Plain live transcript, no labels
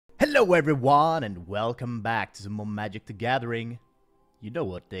Hello everyone and welcome back to some more Magic the Gathering. You know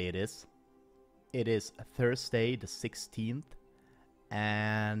what day it is. It is Thursday the 16th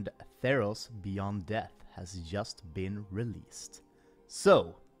and Theros Beyond Death has just been released.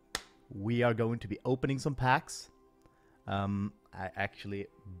 So, we are going to be opening some packs. I actually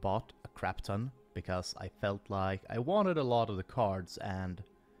bought a crap ton because I felt like I wanted a lot of the cards and,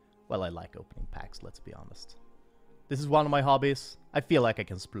 well, I like opening packs, let's be honest. This is one of my hobbies. I feel like I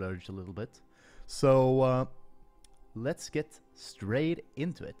can splurge a little bit. So, let's get straight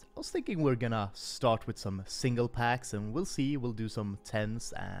into it. I was thinking we're gonna start with some single packs and we'll see, we'll do some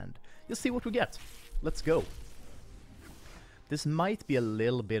 10s and you'll see what we get. Let's go. This might be a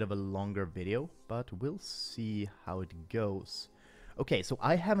little bit of a longer video, but we'll see how it goes. Okay, so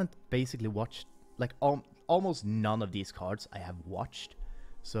I haven't basically watched, like almost none of these cards I have watched.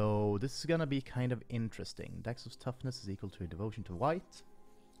 So this is gonna be kind of interesting. Daxos toughness is equal to a devotion to white.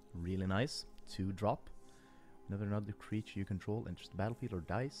 Really nice. 2-drop. Whenever another creature you control enters the battlefield or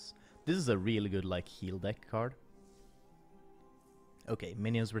dies. This is a really good like heal deck card. Okay,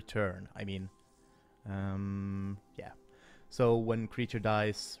 minions return. I mean, yeah. So when creature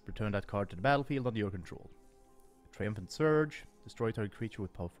dies, return that card to the battlefield under your control. Triumphant Surge. Destroy target creature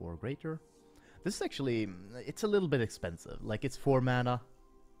with power 4 or greater. This is actually, it's a little bit expensive. Like it's 4 mana.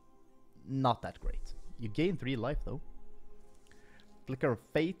 Not that great. You gain 3 life though. Flicker of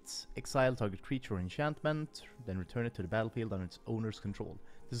Fate, exile target creature or enchantment, then return it to the battlefield under its owner's control.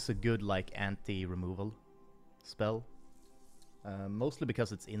 This is a good like anti-removal spell. Mostly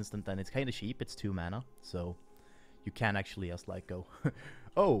because it's instant and it's kind of cheap, it's 2 mana, so you can actually just like go,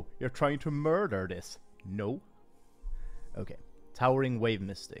 oh, you're trying to murder this. No. Okay. Towering Wave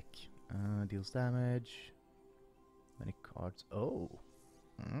Mystic. Deals damage. Many cards. Oh.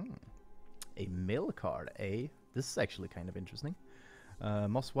 A mill card, eh? This is actually kind of interesting.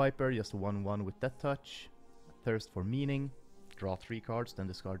 Moss Wiper, just a 1/1 with Death Touch. Thirst for Meaning. Draw 3 cards, then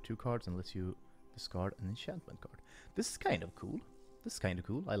discard 2 cards and lets you discard an enchantment card. This is kind of cool. This is kind of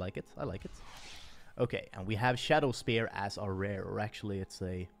cool. I like it. I like it. Okay, and we have Shadow Spear as our rare, or actually it's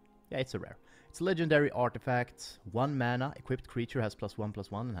a... yeah, it's a rare. It's a legendary artifact. 1 mana, equipped creature has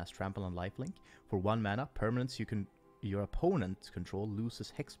 +1/+1 and has trample and lifelink. For 1 mana, permanents your opponent's control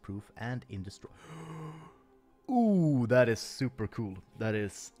loses hexproof and indestructible. Ooh, that is super cool. That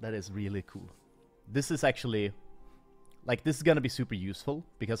is really cool. This is actually, like, this is gonna be super useful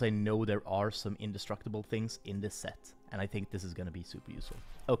because I know there are some indestructible things in this set, and I think this is gonna be super useful.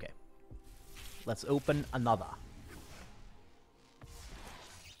 Okay, let's open another.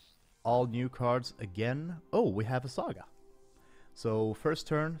 All new cards again. Oh, we have a saga. So first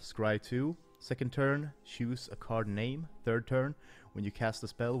turn, scry 2. Second turn, choose a card name. Third turn, when you cast a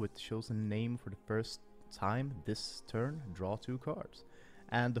spell with chosen name for the first time this turn, draw 2 cards.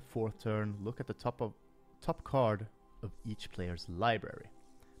 And the fourth turn, look at the top card of each player's library.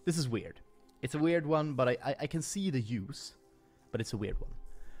 This is weird. It's a weird one, but I can see the use, but it's a weird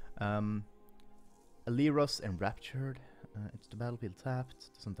one. Theros Enraptured. It's the battlefield tapped.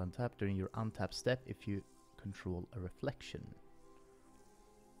 Doesn't untap during your untap step if you control a reflection.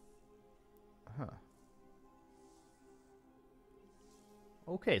 Huh.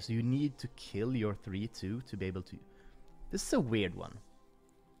 Okay, so you need to kill your 3/2 to be able to... This is a weird one.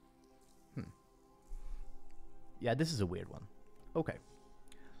 Yeah, this is a weird one. Okay.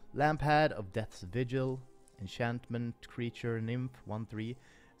 Lampad of Death's Vigil. Enchantment creature, nymph, 1/3.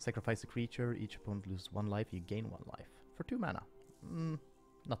 Sacrifice a creature. Each opponent loses 1 life. You gain 1 life. For 2 mana.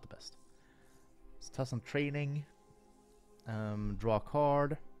 Not the best. Stasan Training. Draw a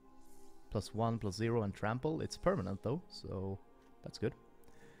card. +1/+0 and trample. It's permanent though, so that's good.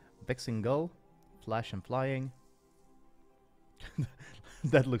 Vexing Gull, flash and flying.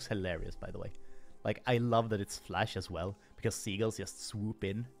 That looks hilarious, by the way. Like, I love that it's flash as well, because seagulls just swoop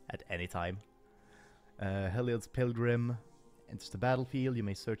in at any time. Heliod's Pilgrim enters the battlefield. You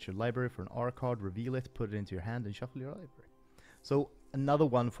may search your library for an aura card, reveal it, put it into your hand, and shuffle your library. So another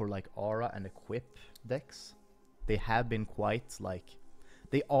one for like aura and equip decks. They have been quite like...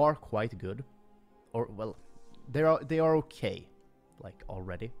 They are quite good, or well, they are okay, like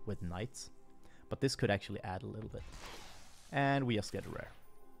already with knights, but this could actually add a little bit. And we just get a rare.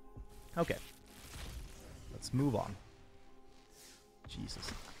 Okay, let's move on.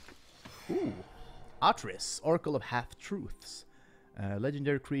 Jesus. Ooh, Atris, Oracle of Half-Truths,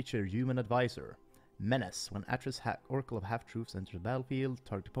 legendary creature, human advisor. Menace. When Atris Oracle of Half-Truths enters the battlefield,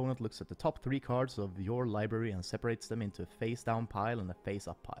 target opponent looks at the top 3 cards of your library and separates them into a face-down pile and a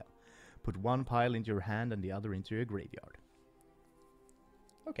face-up pile. Put 1 pile into your hand and the other into your graveyard.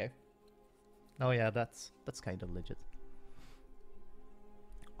 Okay. Oh yeah, that's kind of legit.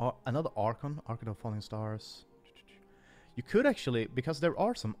 Another Archon, Archon of Falling Stars. You could actually, because there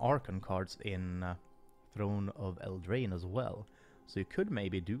are some Archon cards in Throne of Eldraine as well, so you could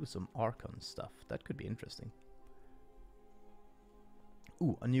maybe do some Archon stuff. That could be interesting.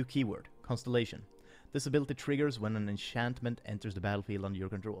 Ooh, a new keyword, Constellation. This ability triggers when an enchantment enters the battlefield under your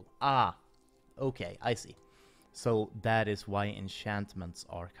control. Ah, okay, I see. So that is why enchantments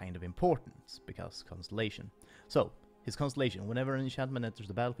are kind of important, because Constellation. So, his Constellation. Whenever an enchantment enters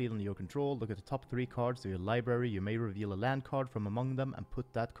the battlefield under your control, look at the top 3 cards of your library. You may reveal a land card from among them and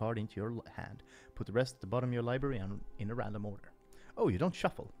put that card into your hand. Put the rest at the bottom of your library and in a random order. Oh, you don't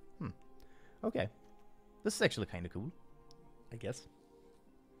shuffle. Okay. This is actually kind of cool, I guess.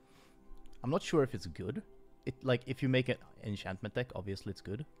 I'm not sure if it's good. Like, if you make an enchantment deck, obviously it's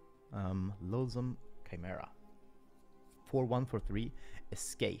good. Loathsome Chimera. 4/1 for 3.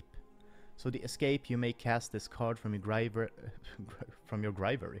 Escape. So the escape, you may cast this card from your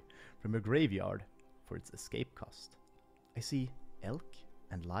graveyard for its escape cost. I see elk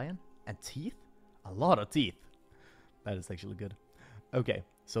and lion and teeth. A lot of teeth. That is actually good. Okay,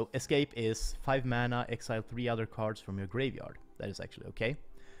 so escape is 5 mana, exile 3 other cards from your graveyard. That is actually okay.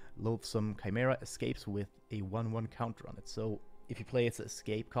 Loathsome Chimera escapes with a 1/1 counter on it. So if you play its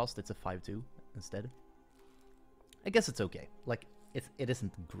escape cost, it's a 5/2 instead. I guess it's okay. Like, it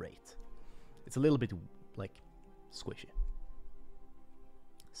isn't great. It's a little bit, like, squishy.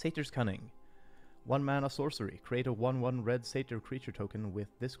 Satyr's Cunning. 1 mana sorcery. Create a 1/1 red satyr creature token with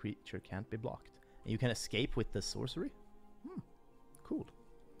this creature can't be blocked. And you can escape with this sorcery? Cool.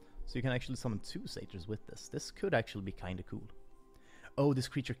 So you can actually summon 2 satyrs with this. This could actually be kind of cool. Oh, this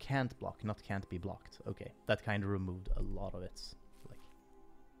creature can't block, not can't be blocked. Okay, that kind of removed a lot of its, like,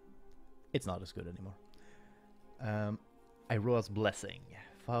 it's not as good anymore. Iroa's Blessing.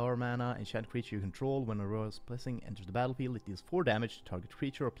 4 mana, enchant creature you control. When Iroa's Blessing enters the battlefield, it deals 4 damage to target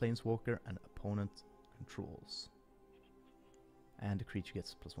creature or planeswalker and opponent controls. And the creature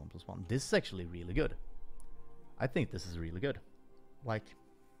gets +1/+1. This is actually really good. I think this is really good. Like,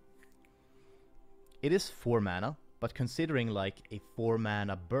 it is 4 mana, but considering like a 4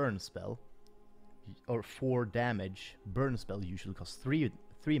 mana burn spell, or 4 damage burn spell usually costs 3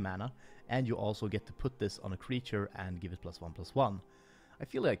 mana, and you also get to put this on a creature and give it +1/+1. I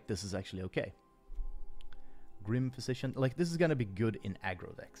feel like this is actually okay. Grim Physician, like, this is gonna be good in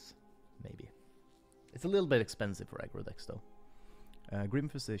aggro decks, maybe. It's a little bit expensive for aggro decks though. Grim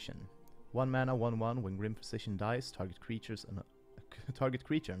Physician. 1 mana, 1/1. When Grim Physician dies, target creature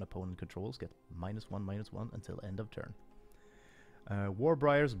and opponent controls get -1/-1 until end of turn.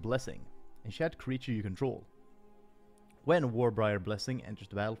 Warbriar's Blessing. Enchant creature you control. When Warbriar Blessing enters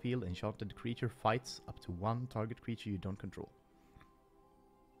the battlefield, enchanted creature fights up to 1 target creature you don't control.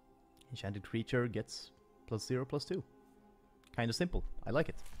 Enchanted creature gets +0/+2. Kind of simple. I like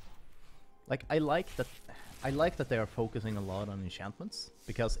it. Like, I like that they are focusing a lot on enchantments,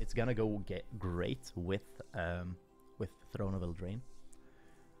 because it's gonna go get great with Throne of Eldraine.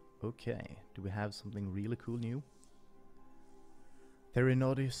 Okay, do we have something really cool new?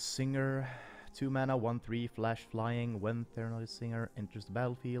 Threnody Singer. 2 mana, 1/3, flash flying. When Threnody Singer enters the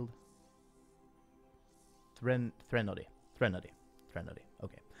battlefield. Threnody.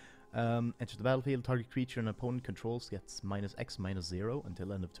 Okay. Enters the battlefield, target creature and opponent controls gets -X/-0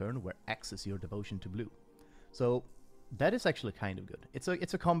 until end of turn, where X is your devotion to blue. So that is actually kind of good. It's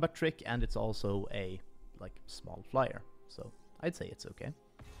a combat trick, and it's also a, like, small flyer. So I'd say it's okay.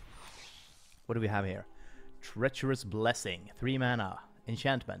 What do we have here? Treacherous Blessing. 3 mana.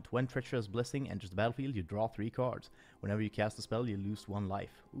 Enchantment. When Treacherous Blessing enters the battlefield, you draw 3 cards. Whenever you cast a spell, you lose 1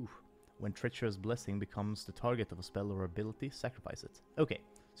 life. Oof. When Treacherous Blessing becomes the target of a spell or ability, sacrifice it. Okay,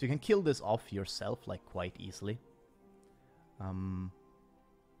 so you can kill this off yourself, like, quite easily.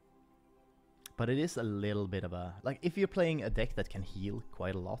 But it is a little bit of a... Like, if you're playing a deck that can heal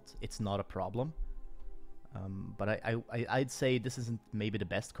quite a lot, it's not a problem. But I'd say this isn't maybe the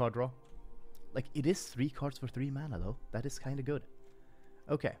best card draw. Like, it is 3 cards for 3 mana, though. That is kind of good.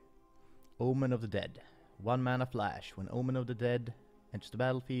 Okay. Omen of the Dead. 1 mana flash. When Omen of the Dead enters the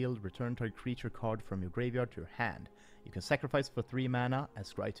battlefield, return target creature card from your graveyard to your hand. You can sacrifice for 3 mana and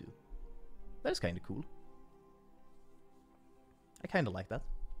scry 2. That is kind of cool. I kind of like that.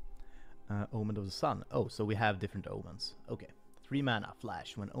 Omen of the Sun. Oh, so we have different omens. Okay. 3 mana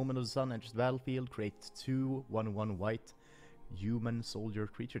flash. When Omen of the Sun enters the battlefield, create 2 1/1 white human soldier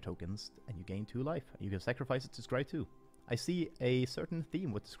creature tokens, and you gain 2 life. You can sacrifice it to scry 2. I see a certain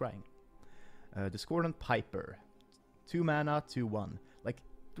theme with the scrying. Discordant Piper. 2 mana, 2/1. Like,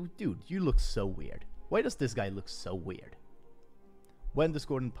 dude, you look so weird. Why does this guy look so weird? When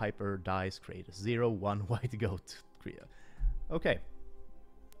Discordant Piper dies, create a 0/1 white goat. Okay.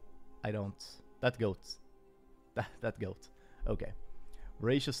 I don't... That goat. That goat. Okay.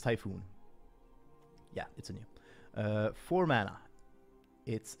 Voracious Typhoon. Yeah, it's a new. 4 mana.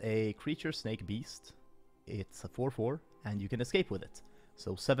 It's a creature snake beast. It's a 4/4, and you can escape with it.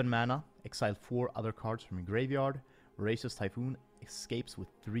 So 7 mana, exile 4 other cards from your graveyard. Voracious Typhoon escapes with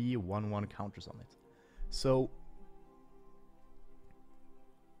 3 1/1 counters on it. So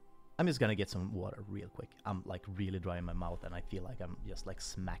I'm just gonna get some water real quick. I'm like really dry in my mouth, and I feel like I'm just like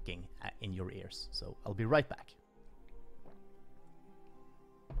smacking in your ears. So I'll be right back.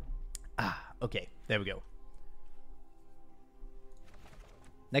 Okay, there we go.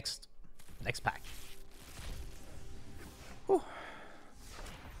 Next pack. Whew.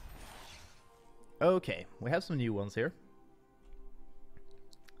 Okay, we have some new ones here.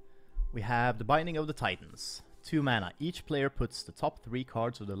 We have the Binding of the Titans. 2 mana. Each player puts the top 3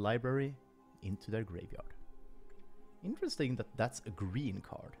 cards of the library into their graveyard. Interesting that that's a green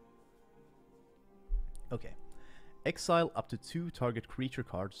card. Okay. Exile up to 2 target creature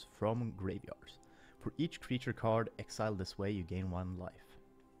cards from graveyards. For each creature card exiled this way, you gain 1 life.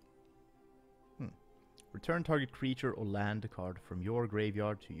 Return target creature or land card from your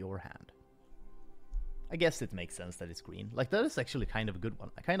graveyard to your hand. I guess it makes sense that it's green. Like, that is actually kind of a good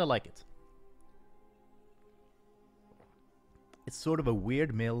one. I kind of like it. It's sort of a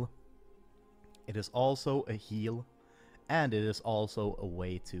weird mill. It is also a heal. And it is also a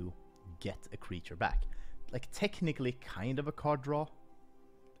way to get a creature back. Like, technically kind of a card draw.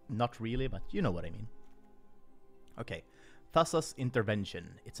 Not really, but you know what I mean. Okay. Thassa's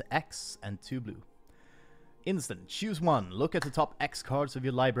Intervention. It's an X and 2 blue. Instant. Choose 1. Look at the top X cards of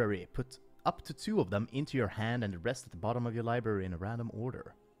your library. Put up to 2 of them into your hand and the rest at the bottom of your library in a random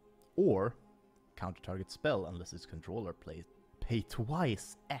order. Or counter target spell unless its controller pay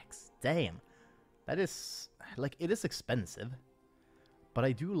twice X. Damn. That is... like, it is expensive. But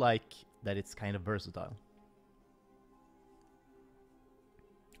I do like that it's kind of versatile.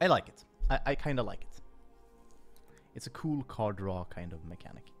 I like it. I kind of like it. It's a cool card draw kind of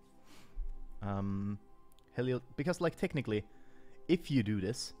mechanic. Because, like, technically, if you do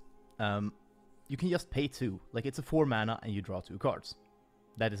this, you can just pay 2. Like, it's a 4 mana and you draw 2 cards.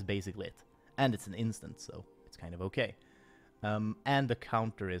 That is basically it. And it's an instant, so it's kind of okay. And the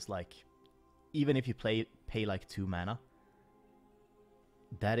counter is, like, even if you pay like 2 mana,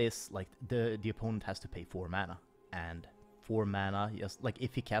 that is, like, the opponent has to pay 4 mana. And 4 mana, just, like,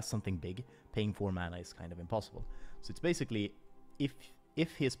 if he casts something big, paying 4 mana is kind of impossible. So it's basically, if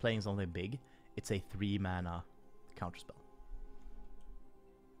he's playing something big, it's a 3 mana counterspell.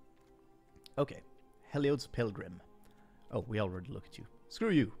 Okay. Heliod's Pilgrim. Oh, we already looked at you.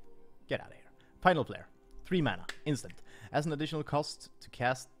 Screw you. Get out of here. Final player. 3 mana. Instant. As an additional cost to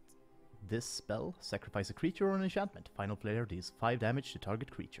cast this spell, sacrifice a creature or an enchantment. Final player deals 5 damage to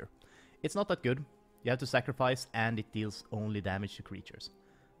target creature. It's not that good. You have to sacrifice and it deals only damage to creatures.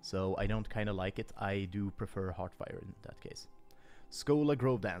 So I don't kind of like it. I do prefer Heartfire in that case. Skola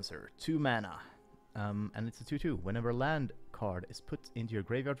Grove Dancer, 2 mana, and it's a 2/2. Whenever a land card is put into your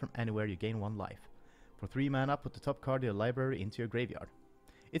graveyard from anywhere, you gain 1 life. For 3 mana, put the top card of your library into your graveyard.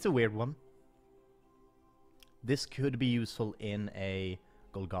 It's a weird one. This could be useful in a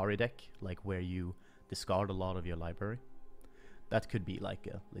Golgari deck, like where you discard a lot of your library. That could be like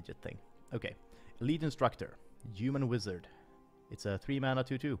a legit thing. Okay, Elite Instructor, Human Wizard. It's a 3 mana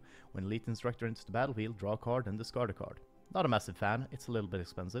 2/2. When Elite Instructor enters the battlefield, draw a card and discard a card. Not a massive fan. It's a little bit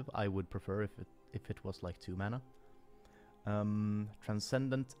expensive. I would prefer if it was like 2 mana.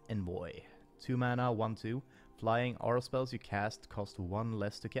 Transcendent Envoy. 2 mana, 1/2. Flying aura spells you cast cost 1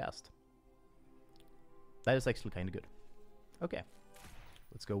 less to cast. That is actually kind of good. Okay.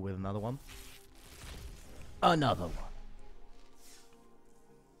 Let's go with another one. Another one.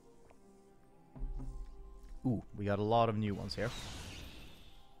 Ooh, we got a lot of new ones here.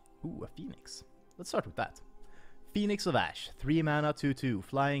 Ooh, a Phoenix. Let's start with that. Phoenix of Ash, 3 mana, 2/2,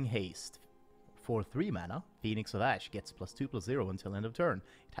 Flying Haste. For 3 mana, Phoenix of Ash gets +2/+0 until end of turn.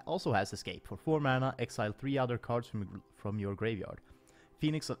 It also has Escape. For 4 mana, exile 3 other cards from your graveyard.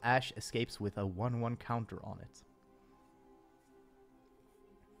 Phoenix of Ash escapes with a 1/1 counter on it.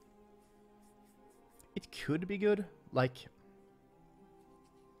 It could be good. Like,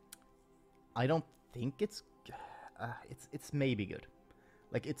 I don't think it's maybe good.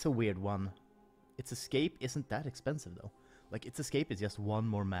 Like, it's a weird one. Its Escape isn't that expensive though. Like, its Escape is just 1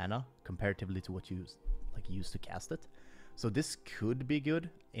 more mana comparatively to what you use to cast it. So this could be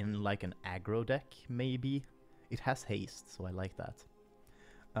good in like an aggro deck maybe. It has haste, so I like that.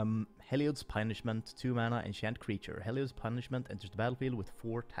 Heliod's Punishment, 2 mana, enchant creature. Heliod's Punishment enters the battlefield with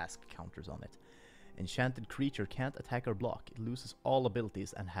 4 task counters on it. Enchanted creature can't attack or block. It loses all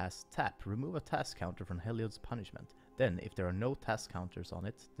abilities and has tap. Remove a task counter from Heliod's punishment. Then, if there are no task counters on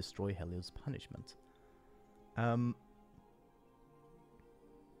it, destroy Heliod's punishment.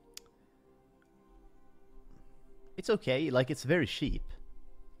 It's okay, like, it's very cheap.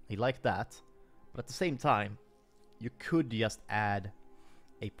 I like that. But at the same time, you could just add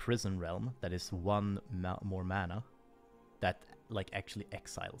a prison realm that is one more mana that, like, actually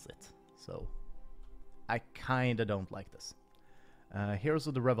exiles it. So, I kinda don't like this. Heroes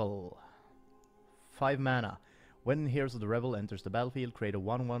of the Revel. 5 mana. When Heroes of the Revel enters the battlefield, create a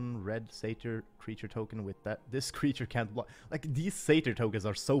 1/1 red satyr creature token with that. This creature can't block. Like, these satyr tokens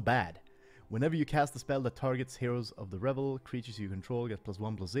are so bad. Whenever you cast a spell that targets Heroes of the Revel, creatures you control get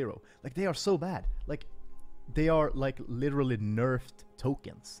 +1/+0. Like, they are so bad. Like, they are, like, literally nerfed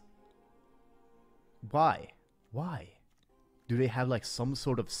tokens. Why? Why? Do they have, like, some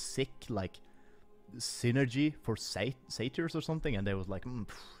sort of sick, like, synergy for satyrs or something? And they was like,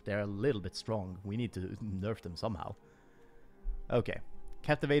 they're a little bit strong. We need to nerf them somehow. Okay.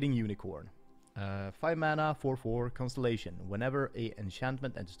 Captivating Unicorn. 5 mana, 4/4, Constellation. Whenever a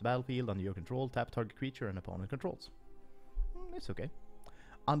enchantment enters the battlefield under your control, tap target creature and opponent controls. It's okay.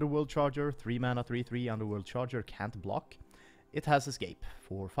 Underworld Charger, 3 mana, 3/3. Underworld Charger can't block. It has Escape.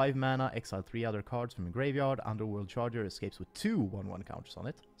 For 5 mana, exile 3 other cards from your graveyard. Underworld Charger escapes with 2 1/1 counters on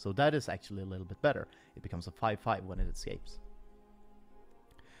it. So that is actually a little bit better. It becomes a 5/5 when it escapes.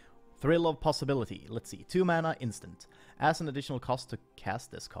 Thrill of Possibility. Let's see. 2 mana, instant. As an additional cost to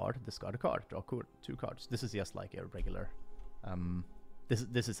cast this card, discard a card. Draw 2 cards. This is just like a regular...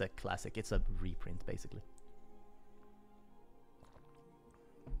 This is a classic. It's a reprint, basically.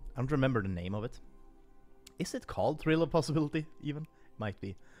 I don't remember the name of it. Is it called Thrill of Possibility, even? Might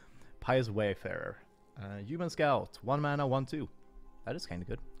be. Pious Wayfarer. Human Scout. 1 mana, 1/2. That is kind of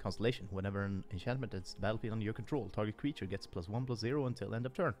good. Constellation. Whenever an enchantment enters the battlefield under your control, target creature gets +1/+0 until end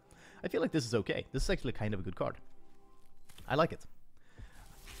of turn. I feel like this is okay. This is actually kind of a good card. I like it.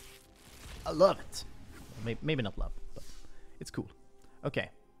 I love it. Maybe not love, but it's cool.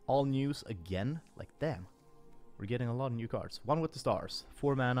 Okay. All news again. Like, damn. We're getting a lot of new cards. One with the Stars.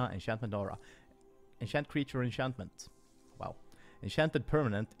 4 mana, Enchantment Aura. Enchant creature enchantment. Wow. Enchanted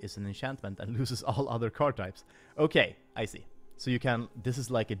permanent is an enchantment and loses all other card types. Okay, I see. So you can... This is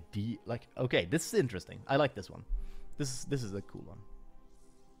like a D... Like, okay, this is interesting. I like this one. This is a cool one.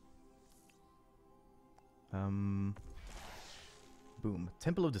 Boom.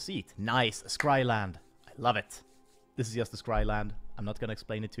 Temple of Deceit. Nice. A Scry land. I love it. This is just a Scry land. I'm not gonna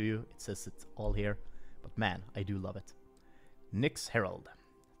explain it to you. It says it's all here. But man, I do love it. Nyx Herald.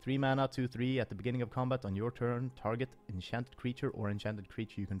 3 mana, 2/3. At the beginning of combat on your turn, target enchanted creature or enchanted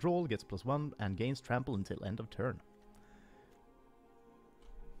creature you control gets +1 and gains trample until end of turn.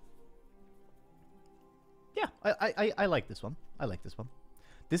 Yeah, I like this one. I like this one.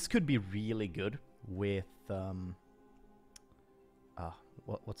 This could be really good with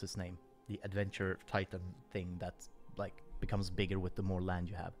what's his name? The Adventure Titan thing that, like, becomes bigger with the more land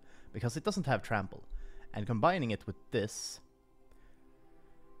you have, because it doesn't have trample, and combining it with this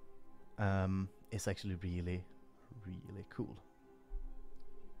is actually really, really cool.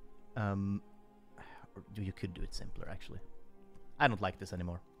 You could do it simpler, actually. I don't like this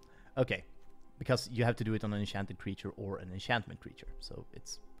anymore. Okay, because you have to do it on an enchanted creature or an enchantment creature, so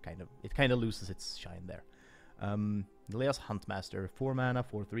it kind of loses its shine there. Nilea's Huntmaster, 4 mana,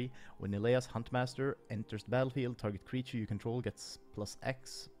 4/3. When Nilea's Huntmaster enters the battlefield, target creature you control gets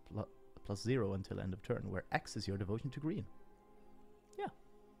 +X +0 until end of turn, where X is your devotion to green.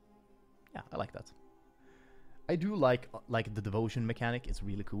 Yeah, I like that. I do like the devotion mechanic. It's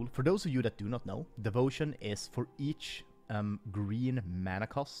really cool. For those of you that do not know, devotion is for each green mana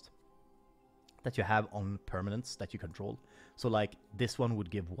cost that you have on permanents that you control. So, like, this one would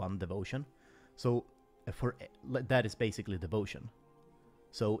give 1 devotion. So that is basically devotion.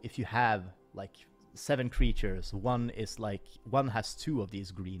 So if you have like 7 creatures, one has 2 of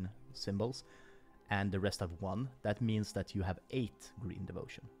these green symbols, and the rest have 1. That means that you have 8 green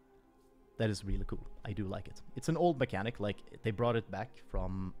devotion. That is really cool. I do like it. It's an old mechanic, like they brought it back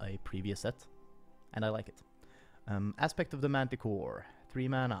from a previous set, and I like it. Aspect of the Manticore, 3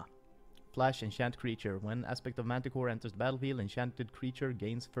 mana. Flash, enchant creature. When Aspect of Manticore enters the battlefield, enchanted creature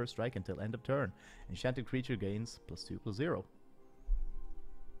gains first strike until end of turn. Enchanted creature gains +2/+0.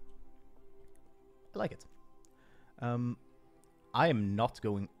 I like it. I am not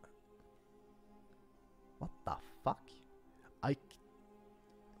going... What the fuck?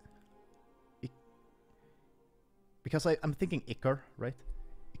 Because I'm thinking Icar, right?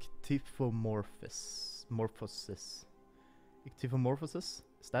 Ichthyomorphosis. Ichthyomorphosis?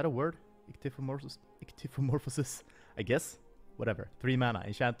 Is that a word? Ichthymorphosis, I guess? Whatever. 3 mana,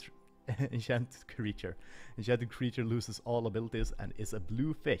 enchant creature. Enchanted creature loses all abilities and is a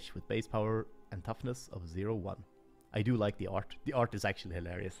blue fish with base power and toughness of 0/1. I do like the art. The art is actually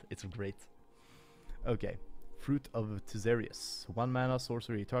hilarious. It's great. Okay. Fruit of Tizerius. 1 mana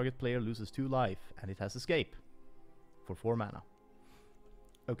sorcery. Target player loses 2 life and it has escape for 4 mana.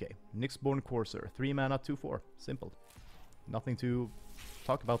 Okay. Nyxborn Courser. 3 mana, 2/4. Simple. Nothing to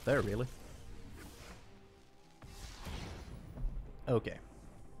talk about there, really. Okay.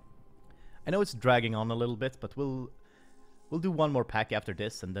 I know it's dragging on a little bit, but we'll do one more pack after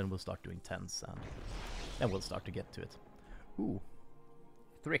this, and then we'll start doing 10s, and then we'll start to get to it. Ooh.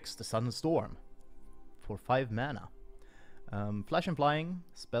 Thrix, the Sudden Storm. For 5 mana. Flash and Flying.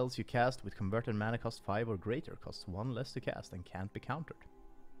 Spells you cast with converted mana cost 5 or greater cost 1 less to cast and can't be countered.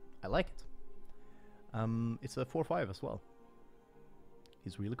 I like it. It's a 4/5 as well.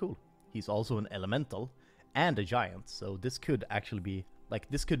 He's really cool. He's also an elemental and a giant, so this could actually be, like,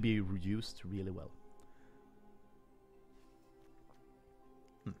 this could be used really well.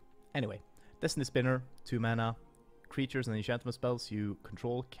 Anyway, Destiny Spinner, 2 mana. Creatures and enchantment spells you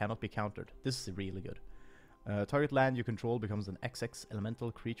control cannot be countered. This is really good. Target land you control becomes an XX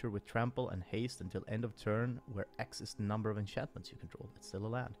elemental creature with trample and haste until end of turn, where X is the number of enchantments you control. It's still a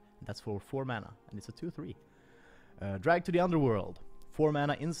land. And that's for 4 mana, and it's a 2/3. Drag to the Underworld. 4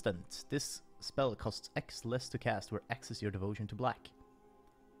 mana instant. This spell costs X less to cast, where X is your devotion to black.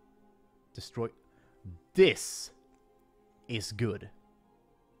 Destroy. This is good.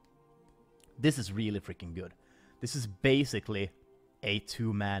 This is really freaking good. This is basically a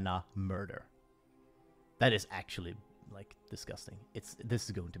 2 mana murder. That is actually, like, disgusting. This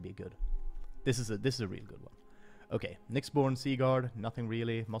is going to be good. This is a real good one. Okay, Nyxborn Seaguard, nothing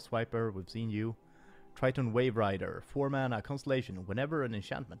really. Moss Viper, we've seen you. Triton Wave Rider, 4 mana, Constellation. Whenever an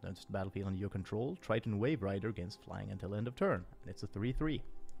enchantment enters the battlefield under your control, Triton Wave Rider gains flying until end of turn. And it's a 3/3.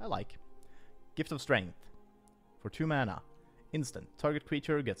 I like. Gift of Strength, for 2 mana. Instant. Target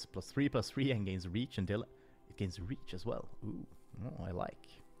creature gets +3/+3 and gains reach until it gains reach as well. Ooh, oh, I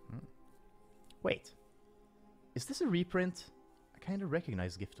like. Wait. Is this a reprint? I kind of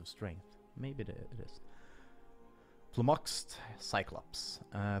recognize Gift of Strength. Maybe it is. Plumoxed Cyclops.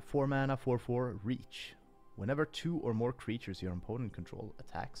 4 mana, 4/4, reach. Whenever 2 or more creatures your opponent control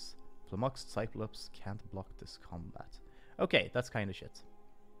attacks, Plumoxed Cyclops can't block this combat. Okay, that's kind of shit.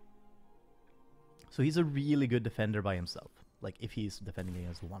 So he's a really good defender by himself. Like, if he's defending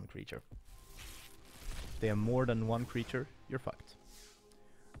against 1 creature. If they have more than 1 creature, you're fucked.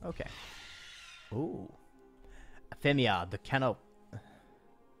 Okay. Ooh. Ephemia, the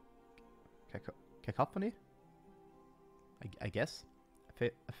Cacophony? I guess.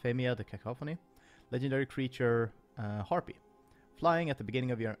 Ephemia, the Cacophony. Legendary creature, Harpy. Flying at the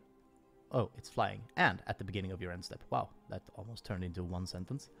beginning of your... Oh, it's flying. And at the beginning of your end step. Wow, that almost turned into 1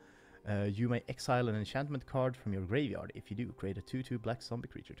 sentence. You may exile an enchantment card from your graveyard. If you do, create a 2/2 black zombie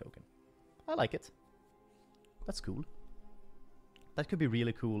creature token. I like it. That's cool. That could be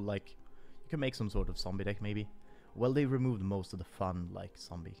really cool. Like, you can make some sort of zombie deck, maybe. Well, they removed most of the fun, like,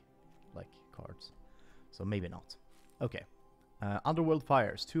 zombie, like, cards. So maybe not. Okay. Underworld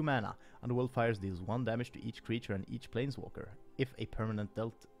Fires, 2 mana. Underworld Fires deals 1 damage to each creature and each planeswalker. If a permanent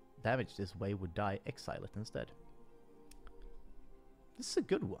dealt damage this way would die, exile it instead. This is a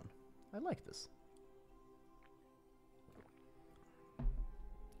good one. I like this.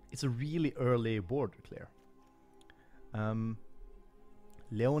 It's a really early board clear.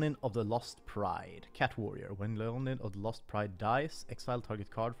 Leonin of the Lost Pride. Cat Warrior. When Leonin of the Lost Pride dies, exile target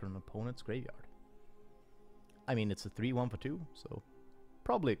card from an opponent's graveyard. I mean, it's a 3/1 for 2, so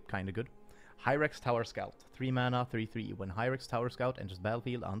probably kind of good. Hyrex Tower Scout. 3 mana, 3/3. When Hyrex Tower Scout enters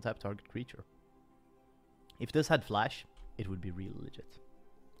battlefield, untap target creature. If this had flash, it would be really legit.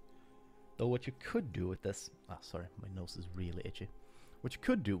 Though what you could do with this... Ah, sorry, my nose is really itchy. What you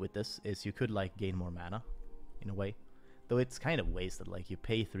could do with this is you could, like, gain more mana, in a way. Though it's kind of wasted, like, you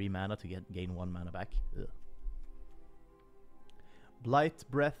pay 3 mana to gain 1 mana back. Ugh. Blight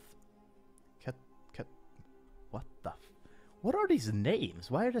Breath... What the what are these names?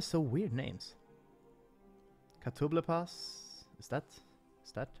 Why are they so weird names? Catublepas? Is that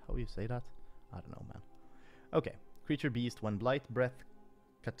how you say that? I don't know, man. Okay. Creature Beast. When Blight Breath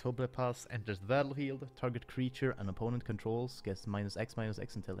Catublepas enters the battlefield, target creature an opponent controls gets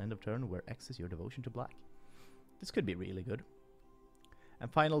 -X/-X until end of turn, where X is your devotion to black. This could be really good.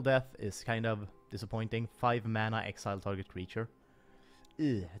 And Final Death is kind of disappointing. 5 mana, exile target creature.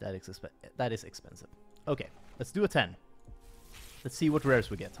 Ugh, that is expensive. Okay, let's do a 10. Let's see what rares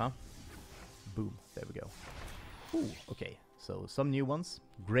we get, huh? Boom, there we go. Ooh, okay. So some new ones.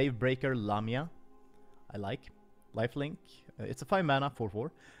 Gravebreaker Lamia, I like. Lifelink, it's a 5 mana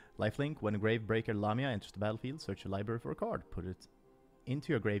 4/4. Lifelink, when a Gravebreaker Lamia enters the battlefield, search your library for a card. Put it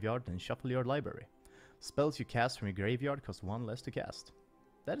into your graveyard, then shuffle your library. Spells you cast from your graveyard cost 1 less to cast.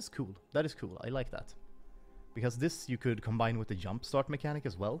 That is cool. That is cool. I like that. Because this you could combine with the jumpstart mechanic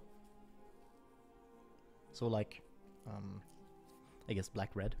as well. So like, I guess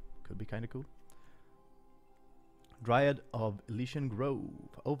black-red could be kind of cool. Dryad of Elysian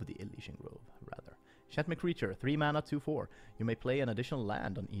Grove. Over the Elysian Grove, rather. Enchantment creature, 3 mana, 2/4. You may play an additional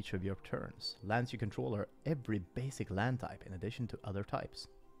land on each of your turns. Lands you control are every basic land type in addition to other types.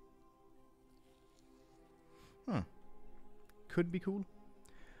 Could be cool.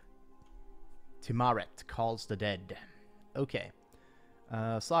 Timaret calls the dead. Okay.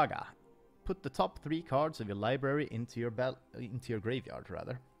 Saga. Put the top 3 cards of your library into your graveyard,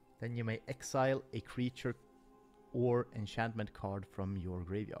 rather. Then you may exile a creature or enchantment card from your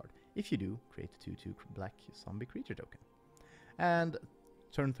graveyard. If you do, create a 2/2 black zombie creature token. And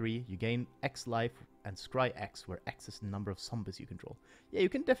turn 3, you gain X life and scry X, where X is the number of zombies you control. Yeah, you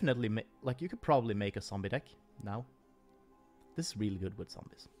can definitely you could probably make a zombie deck now. This is really good with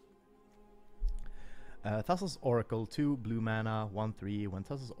zombies. Thassa's Oracle, 2 blue mana, 1/3. When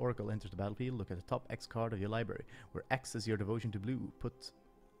Thassa's Oracle enters the battlefield, look at the top X card of your library, where X is your devotion to blue. Put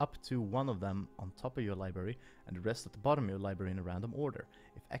up to 1 of them on top of your library, and the rest at the bottom of your library in a random order.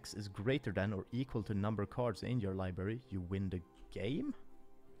 If X is greater than or equal to the number of cards in your library, you win the game?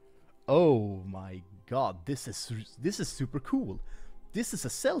 Oh my god, this is super cool. This is a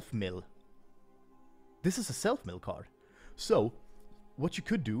self-mill. This is a self-mill card. So, what you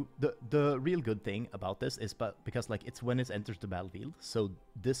could do, the real good thing about this is because like it's when it enters the battlefield, so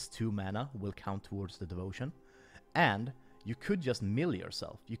this 2 mana will count towards the devotion, and you could just mill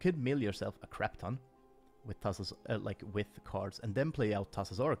yourself. You could mill yourself a crap ton with Thassa's with cards, and then play out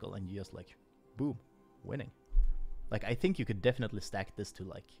Thassa's Oracle, and you just like, boom, winning. Like I think you could definitely stack this to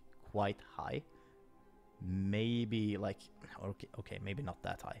like quite high. Maybe like okay, maybe not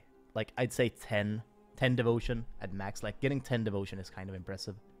that high. Like I'd say 10 devotion at max. Like getting 10 devotion is kind of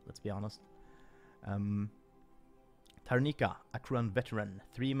impressive, let's be honest. Tarnika, Akron Veteran,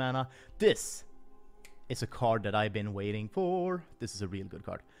 3 mana. This is a card that I've been waiting for. This is a real good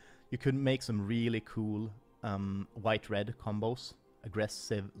card. You could make some really cool white-red combos.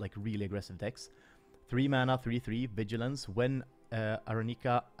 Aggressive, like really aggressive decks. 3 mana, 3/3, Vigilance. When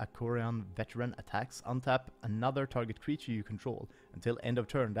Aranika Akorian Veteran attacks, untap another target creature you control. Until end of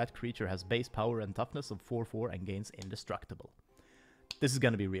turn, that creature has base power and toughness of 4/4 and gains indestructible. This is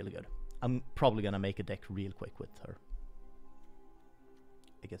gonna be really good. I'm probably gonna make a deck real quick with her.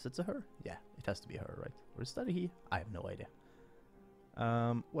 I guess it's a her? Yeah, it has to be her, right? Or is that a he? I have no idea.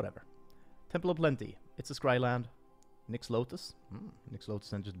 Whatever. Temple of Plenty. It's a Scryland. Nyx Lotus. Nyx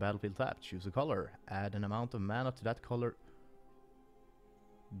Lotus enters the battlefield tapped. Choose a color. Add an amount of mana to that color.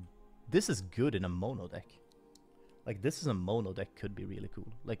 This is good in a mono deck. Like, this is a mono deck, could be really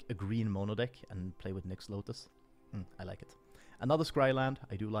cool. Like, a green mono deck and play with Nyx Lotus. I like it. Another Scryland,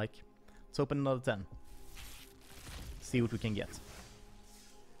 I do like. Let's open another 10. See what we can get.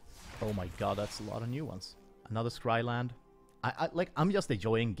 Oh my god, that's a lot of new ones. Another Scryland. I'm just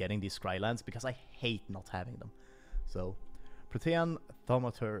enjoying getting these Scrylands because I hate not having them. So, Protean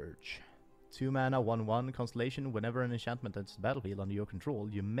Thaumaturge. 2 mana, 1/1 Constellation. Whenever an enchantment enters the battlefield under your control,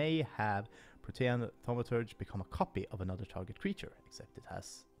 you may have Protean Thaumaturge become a copy of another target creature, except it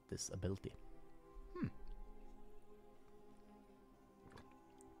has this ability.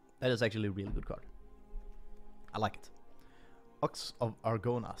 That is actually a really good card. I like it. Ox of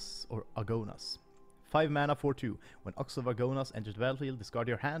Argonas, or Agonas. 5 mana, 4/2. When Ox of Argonas enters the battlefield, discard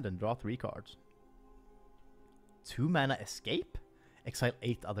your hand and draw 3 cards. 2 mana Escape? Exile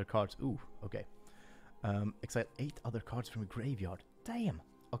 8 other cards. Ooh, okay. Exile 8 other cards from a graveyard. Damn!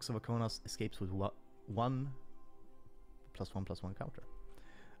 Ox of Argonas escapes with 1/1/1 counter.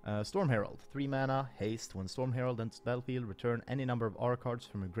 Storm Herald. 3 mana, haste. When Storm Herald enters the battlefield, return any number of aura cards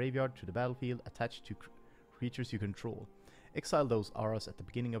from your graveyard to the battlefield attached to creatures you control. Exile those auras at the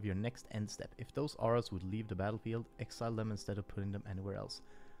beginning of your next end step. If those auras would leave the battlefield, exile them instead of putting them anywhere else.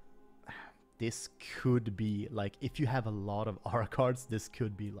 This could be, like, if you have a lot of aura cards, this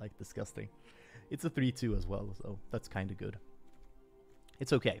could be, like, disgusting. It's a 3/2 as well, so that's kind of good.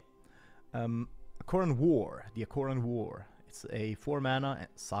 It's okay. Akoran War. The Akoran War. It's a 4 mana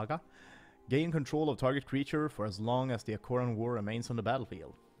saga. Gain control of target creature for as long as the Akoran War remains on the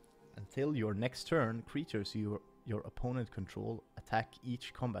battlefield. Until your next turn, creatures your opponent control attack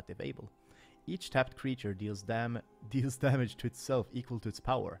each combat if able. Each tapped creature deals damage to itself equal to its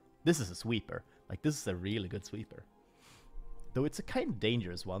power. This is a sweeper. Like, this is a really good sweeper. Though it's a kind of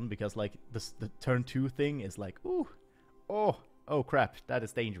dangerous one, because like the turn 2 thing is like, ooh, oh crap, that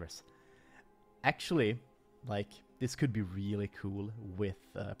is dangerous. Actually, like, this could be really cool with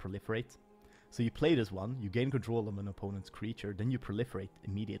proliferate. So you play this one, you gain control of an opponent's creature, then you proliferate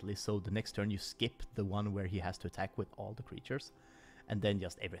immediately, so the next turn you skip the one where he has to attack with all the creatures, and then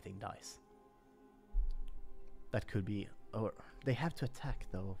just everything dies. That could be... Or they have to attack,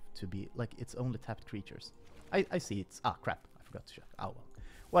 though, to be... Like, it's only tapped creatures. I see it's... Ah, crap. I forgot to check. Oh, well.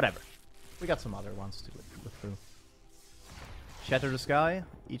 Whatever. We got some other ones to look through. Shatter the Sky.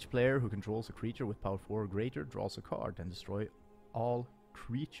 Each player who controls a creature with power 4 or greater draws a card and destroy all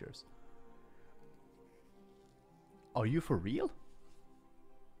creatures. Are you for real?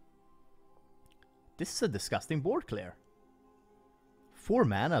 This is a disgusting board clear. 4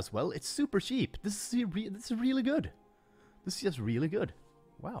 mana as well. It's super cheap. This is really good. This is just really good.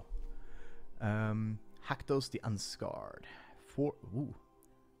 Wow. Haktos the Unscarred.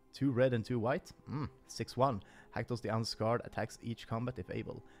 2 red and 2 white. 6/1. Haktos the Unscarred attacks each combat if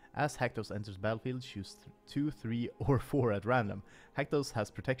able. As Haktos enters battlefield, choose 2, 3, or 4 at random. Haktos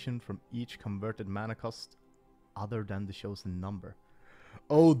has protection from each converted mana cost other than the chosen number.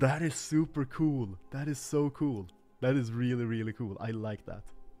 Oh, that is super cool. That is so cool. That is really, really cool. I like that.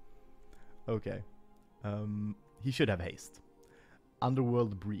 Okay. He should have haste.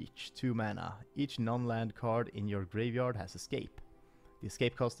 Underworld Breach. 2 mana. Each non-land card in your graveyard has escape. The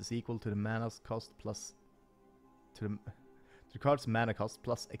escape cost is equal to the mana cost plus... to the card's mana cost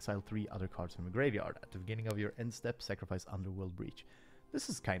plus exile 3 other cards from the graveyard. At the beginning of your end step, sacrifice Underworld Breach. This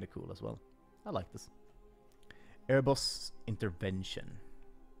is kind of cool as well. I like this. Erebos Intervention.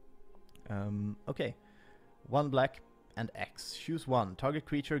 Okay. 1 black and X. Choose 1. Target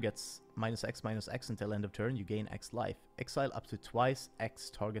creature gets -X until end of turn. You gain X life. Exile up to twice X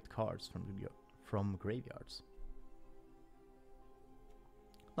target cards from graveyards.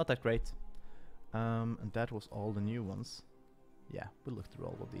 Not that great. And that was all the new ones. Yeah, we'll look through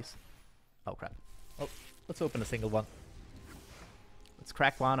all of these. Oh crap. Oh, let's open a single one. Let's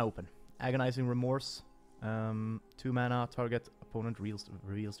crack one open. Agonizing Remorse. 2 mana, target opponent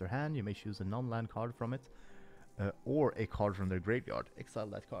reveals their hand. You may choose a non-land card from it, or a card from their graveyard. Exile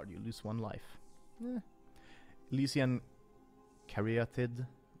that card, you lose 1 life. Elysian Caryatid.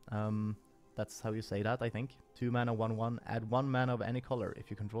 That's how you say that, I think. 2 mana, 1/1. Add 1 mana of any color. If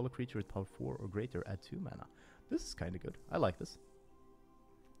you control a creature with power 4 or greater, add 2 mana. This is kind of good. I like this.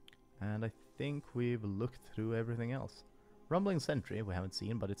 And I think we've looked through everything else. Rumbling Sentry we haven't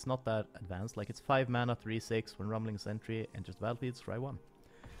seen, but it's not that advanced. Like, it's 5 mana, 3/6. When Rumbling Sentry enters the battlefield, scry 1.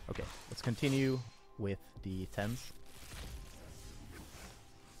 Okay, let's continue with the 10s.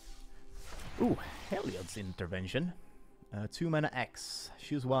 Ooh, Heliod's Intervention. 2 mana X.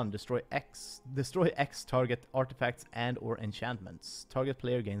 Choose 1. Destroy X target artifacts and or enchantments. Target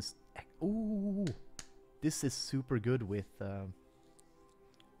player gains... Ooh! This is super good with... oh,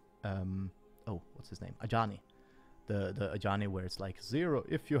 what's his name? Ajani. The Ajani where it's like 0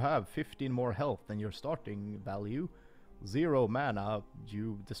 if you have 15 more health than your starting value. 0 mana,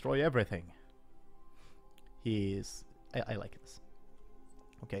 you destroy everything. I like this.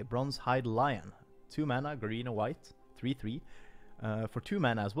 Okay, Bronze Hide Lion. 2 mana, green and white. 3/3. For 2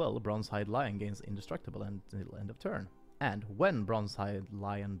 mana as well, Bronze Hide Lion gains indestructible until end of turn. And when Bronze Hide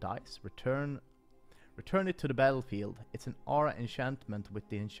Lion dies, return it to the battlefield. It's an aura enchantment with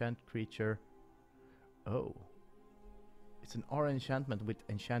the enchant creature. Oh. It's an aura enchantment with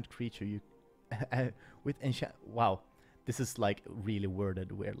enchant creature you... with enchant... Wow. This is like really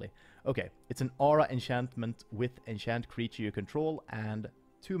worded weirdly. Okay. It's an aura enchantment with enchant creature you control and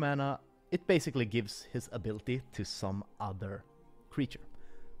 2 mana. It basically gives his ability to some other creature.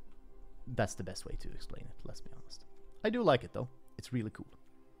 That's the best way to explain it, let's be honest. I do like it though. It's really cool.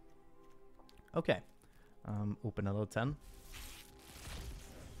 Okay. Open another 10.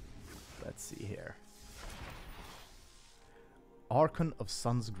 Let's see here. Archon of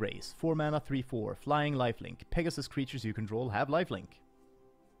Sun's Grace. 4 mana, 3/4. Flying lifelink. Pegasus creatures you control have lifelink.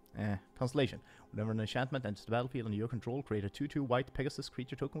 Constellation. Whenever an enchantment enters the battlefield under your control, create a 2/2 white Pegasus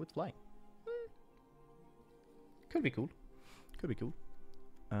creature token with flying. Could be cool. Could be cool.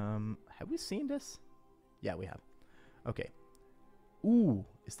 Have we seen this? Yeah, we have. Okay. Ooh,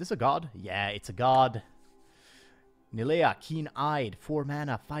 is this a god? Yeah, it's a god. Nilea, Keen-Eyed, 4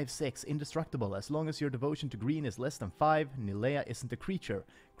 mana, 5/6, indestructible. As long as your devotion to green is less than 5, Nilea isn't a creature.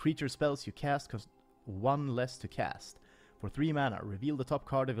 Creature spells you cast cost 1 less to cast. For 3 mana, reveal the top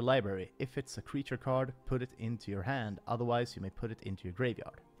card of your library. If it's a creature card, put it into your hand. Otherwise, you may put it into your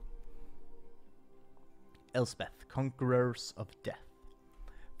graveyard. Elspeth, Conquerors of Death.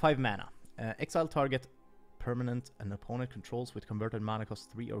 5 mana. Exile target permanent an opponent controls with converted mana cost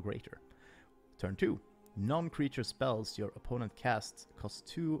 3 or greater. Turn 2. Non-creature spells your opponent casts cost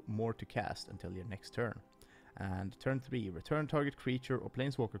 2 more to cast until your next turn. And turn 3. Return target creature or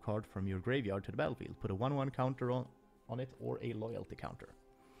planeswalker card from your graveyard to the battlefield. Put a 1/1 counter on it or a loyalty counter.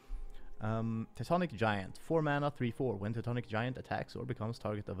 Teutonic Giant, 4 mana, 3/4. When Teutonic Giant attacks or becomes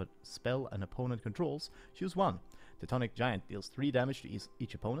target of a spell an opponent controls, choose 1. Teutonic Giant deals 3 damage to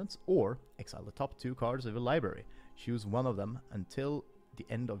each opponent, or exile the top 2 cards of your library. Choose one of them. Until the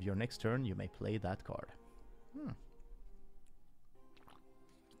end of your next turn, you may play that card.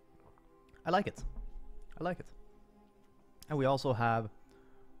 I like it. I like it. And we also have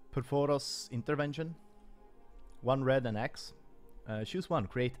Perforos Intervention. 1 red and X. Choose 1.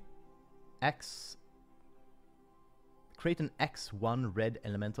 Create an X1 red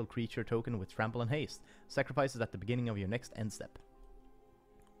elemental creature token with trample and haste. Sacrifice it at the beginning of your next end step.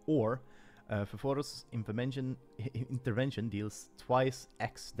 Or, Perforos Intervention deals twice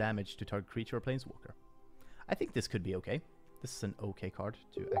X damage to target creature or planeswalker. I think this could be okay. This is an okay card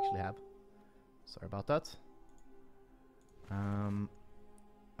to actually have. Sorry about that.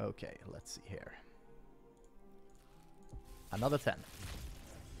 Okay, let's see here. Another 10.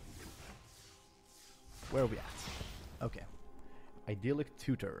 Where are we at? Okay. Idyllic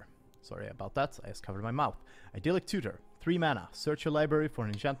Tutor. Sorry about that, I just covered my mouth. Idyllic Tutor. 3 mana. Search your library for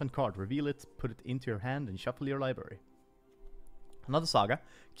an enchantment card. Reveal it, put it into your hand, and shuffle your library. Another saga.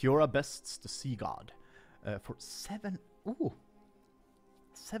 Kiora Bests the Sea God. For 7... Ooh!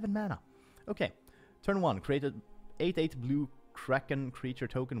 7 mana. Okay. Turn 1. Create an 8/8 blue Kraken creature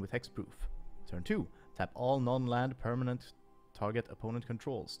token with hexproof. Turn 2. Tap all non-land permanent target opponent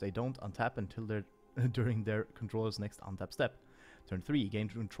controls. They don't untap until they're during their controller's next untap step. Turn 3. Gain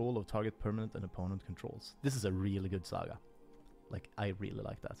control of target permanent and opponent controls. This is a really good saga. Like, I really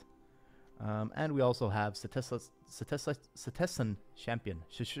like that. And we also have Cetizen Champion.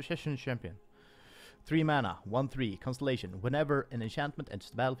 3 mana, 1/3, Constellation. Whenever an enchantment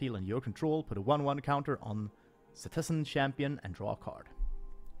enters the battlefield under your control, put a 1/1 counter on Cetizen Champion and draw a card.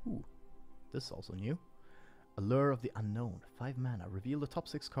 Ooh, this is also new. Allure of the Unknown, 5 mana. Reveal the top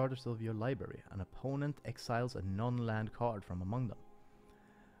 6 cards of your library. An opponent exiles a non-land card from among them.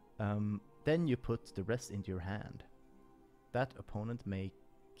 Then you put the rest into your hand. That opponent may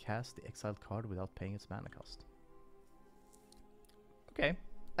cast the exiled card without paying its mana cost. Okay,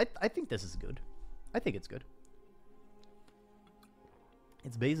 I think this is good. I think it's good.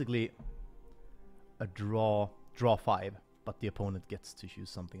 It's basically a draw 5, but the opponent gets to choose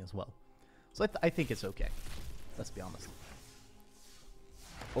something as well. So I think it's okay. Let's be honest.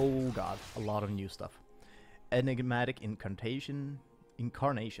 Oh god, a lot of new stuff. Enigmatic Incarnation,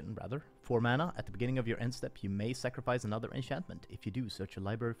 4 mana. At the beginning of your end step, you may sacrifice another enchantment. If you do, search your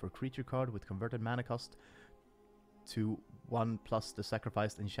library for a creature card with converted mana cost to 1 plus the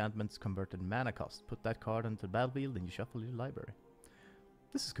sacrificed enchantment's converted mana cost. Put that card into the battlefield and you shuffle your library.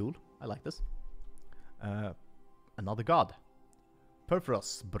 This is cool. I like this. Another god.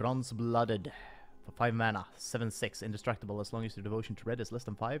 Perforos, Bronze-Blooded. For 5 mana, 7/6, indestructible as long as your devotion to red is less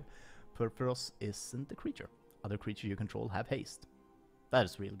than 5. Perforos isn't a creature. Other creatures you control have haste. That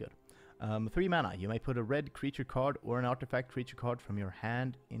is real good. 3 mana, you may put a red creature card or an artifact creature card from your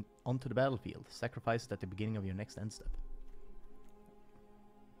hand onto the battlefield. Sacrifice it at the beginning of your next end step.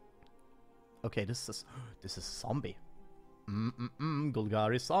 Okay, this is zombie.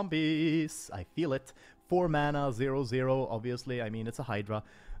 Golgari zombies. I feel it. 4 mana, 0/0. Obviously, I mean it's a Hydra.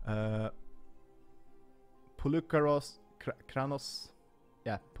 Pulukranos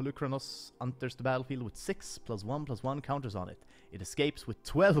enters the battlefield with 6 +1/+1 counters on it. It escapes with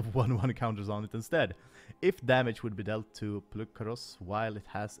 12 1/1 counters on it instead. If damage would be dealt to Pulukranos while it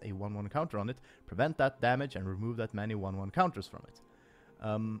has a 1/1 counter on it, prevent that damage and remove that many 1/1 counters from it.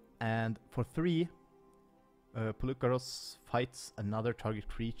 And for 3, Pulukranos fights another target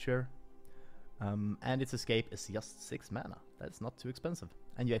creature, and its escape is just 6 mana. That's not too expensive.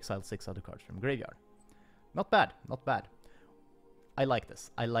 And you exile 6 other cards from graveyard. Not bad, not bad. I like this.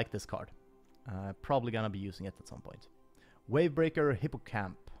 I like this card. Probably gonna be using it at some point. Wavebreaker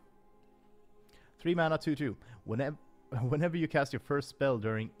Hippocamp. 3 mana, 2/2. Whenever you cast your first spell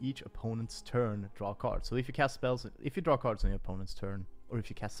during each opponent's turn, draw a card. So if you draw cards on your opponent's turn, or if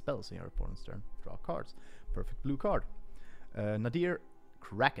you cast spells on your opponent's turn, draw cards. Perfect blue card. Nadir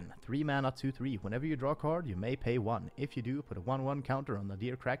Kraken, 3 mana, 2/3. Whenever you draw a card, you may pay 1. If you do, put a 1/1 counter on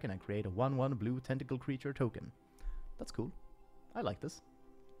Nadir Kraken and create a 1/1 blue tentacle creature token. That's cool. I like this.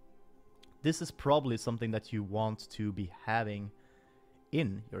 This is probably something that you want to be having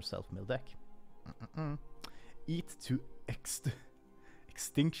in your self-mill deck. Eat to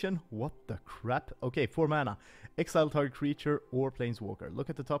Extinction? What the crap? Okay, 4 mana. Exile target creature or planeswalker. Look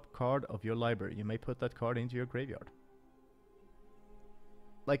at the top card of your library. You may put that card into your graveyard.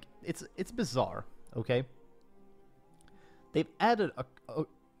 Like, it's bizarre, okay? They've added a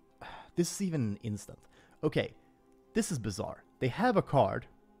this is even instant. Okay, this is bizarre. They have a card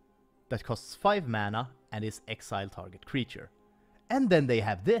that costs 5 mana and is exile target creature. And then they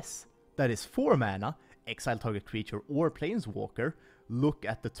have this, that is 4 mana, exile target creature or planeswalker. Look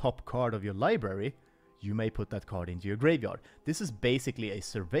at the top card of your library. You may put that card into your graveyard. This is basically a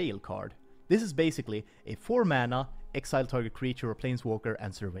surveil card. This is basically a 4 mana, exile target creature or planeswalker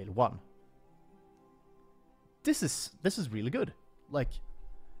and surveil 1. This is really good. Like,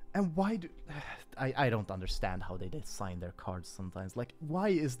 and why do... I don't understand how they design their cards sometimes. Like, why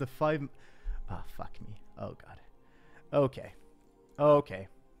is the 5... Ah, fuck me. Oh, God. Okay. Okay.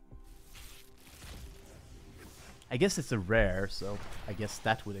 I guess it's a rare, so I guess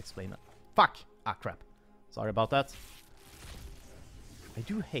that would explain it. Fuck! Ah, crap. Sorry about that. I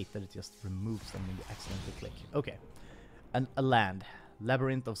do hate that it just removes them when you accidentally click. Okay. And a land.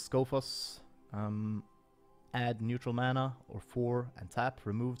 Labyrinth of Scophos. Add neutral mana or 4 and tap.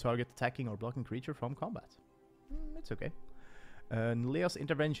 Remove target attacking or blocking creature from combat. It's okay. Neleos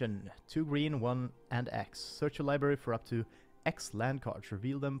Intervention. 2 green, 1 and X. Search your library for up to X land cards.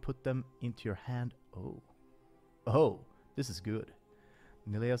 Reveal them, put them into your hand. Oh. Oh, this is good.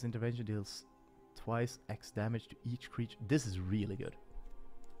 Neleos Intervention deals twice X damage to each creature. This is really good.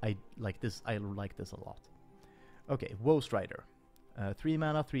 I like this a lot. Okay, Woe Strider. 3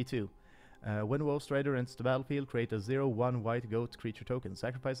 mana, 3/2. When Woe Strider enters the battlefield, create a 0/1 white goat creature token.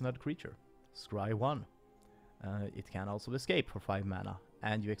 Sacrifice another creature. Scry 1. It can also escape for 5 mana,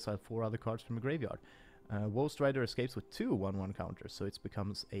 and you exile 4 other cards from the graveyard. Woe Strider escapes with 2 1/1 counters, so it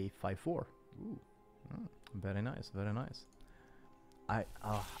becomes a 5/4. Ooh, very nice, very nice. I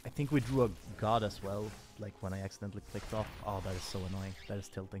think we drew a god as well, like when I accidentally clicked off. Oh, that is so annoying. That is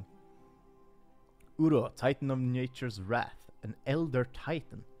tilting. Uro, Titan of Nature's Wrath, an Elder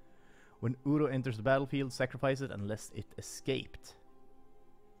Titan. When Uro enters the battlefield, sacrifice it unless it escaped.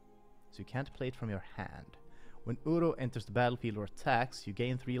 So you can't play it from your hand. When Uro enters the battlefield or attacks, you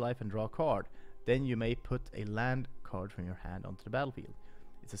gain 3 life and draw a card. Then you may put a land card from your hand onto the battlefield.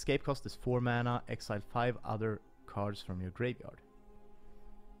 Its escape cost is 4 mana, exile 5 other cards from your graveyard.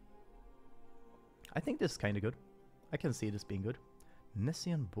 I think this is kind of good. I can see this being good.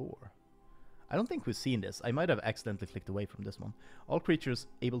 Nessian Boar. I don't think we've seen this. I might have accidentally clicked away from this one. All creatures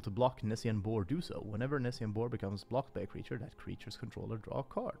able to block Nessian Boar do so. Whenever Nessian Boar becomes blocked by a creature, that creature's controller draw a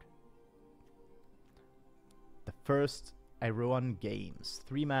card. The first Iroan Games.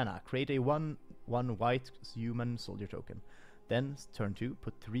 3 mana. Create a 1/1 white human soldier token. Then, turn 2,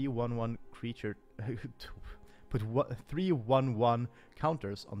 put 3 1/1 creature... put 3 1/1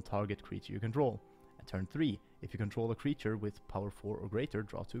 counters on target creature you control. And turn 3, if you control a creature with power 4 or greater,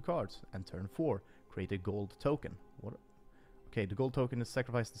 draw 2 cards. And turn 4, create a gold token. What? Okay, the gold token is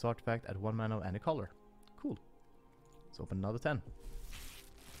sacrifice this artifact at 1 mana of any color. Cool. Let's open another 10.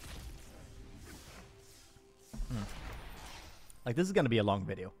 Like, this is gonna be a long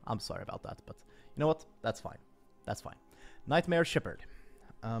video. I'm sorry about that, but you know what? That's fine. That's fine. Nightmare Shepherd.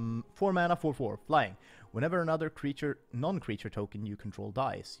 4 mana, 4/4, flying. Whenever another creature, non-creature token you control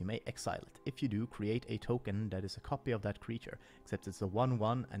dies, you may exile it. If you do, create a token that is a copy of that creature, except it's a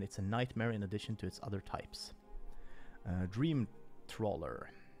 1/1 and it's a nightmare in addition to its other types. Dream Trawler.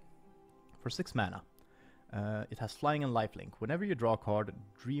 For 6 mana. It has flying and lifelink. Whenever you draw a card,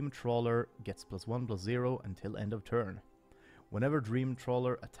 Dream Trawler gets +1/+0 until end of turn. Whenever Dream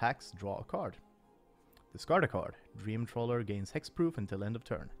Trawler attacks, draw a card. Discard a card. Dream Trawler gains hexproof until end of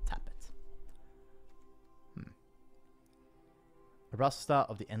turn. Tap it. Rasta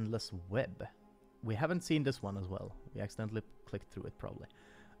of the Endless Web. We haven't seen this one as well. We accidentally clicked through it probably.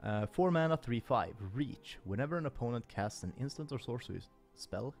 4 mana, 3/5. Reach. Whenever an opponent casts an instant or sorcery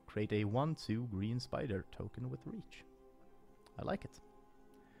spell, create a 1/2 green spider token with reach. I like it.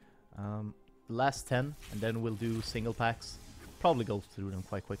 Last 10, and then we'll do single packs. Probably go through them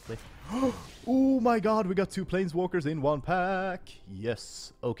quite quickly. Oh my god, we got 2 planeswalkers in 1 pack.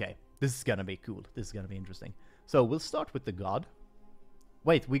 Yes. Okay. This is gonna be cool. This is gonna be interesting. So we'll start with the god.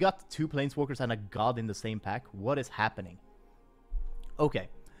 Wait, we got 2 planeswalkers and a god in the same pack? What is happening? Okay.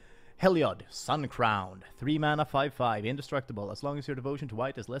 Heliod, Sun-Crowned. 3 mana, 5/5. Indestructible. As long as your devotion to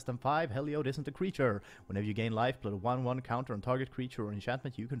white is less than 5, Heliod isn't a creature. Whenever you gain life, put a 1/1 counter on target creature or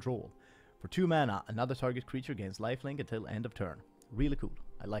enchantment you control. For 2 mana, another target creature gains lifelink until end of turn. Really cool.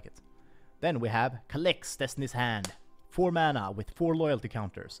 I like it. Then we have Calyx, Destiny's Hand. 4 mana with 4 loyalty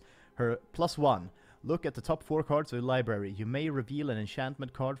counters. Her +1. Look at the top 4 cards of your library. You may reveal an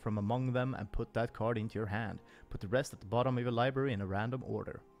enchantment card from among them and put that card into your hand. Put the rest at the bottom of your library in a random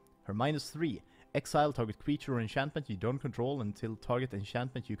order. Her -3. Exile target creature or enchantment you don't control until target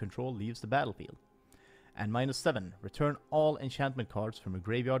enchantment you control leaves the battlefield. And -7. Return all enchantment cards from your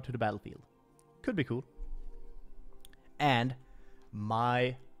graveyard to the battlefield. Could be cool. And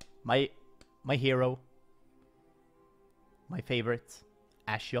my hero, my favorite,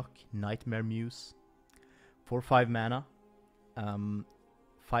 Ashiok, Nightmare Muse. For 5 mana,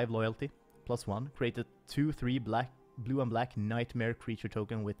 5 loyalty, +1. Create a 2/3 blue and black Nightmare creature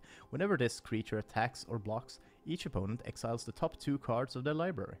token with whenever this creature attacks or blocks, each opponent exiles the top 2 cards of their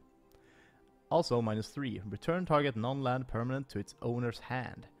library. Also -3. Return target non-land permanent to its owner's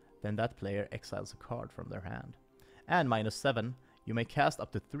hand. Then that player exiles a card from their hand. And -7. You may cast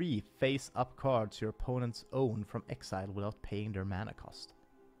up to 3 face-up cards your opponents own from exile without paying their mana cost.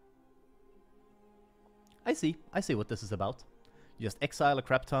 I see what this is about. You just exile a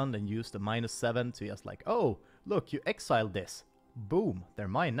crap ton, then use the -7 to just like, oh, look, you exiled this. Boom, they're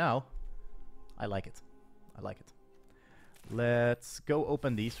mine now. I like it. Let's go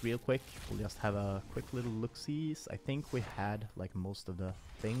open these real quick. We'll just have a quick little look-sees. I think we had like most of the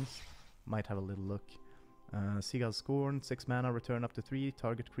things. Might have a little look. Seagull Scorn, 6 mana, return up to 3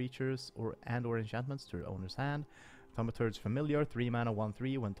 target creatures or enchantments to their owner's hand. Thaumaturge's Familiar, 3 mana,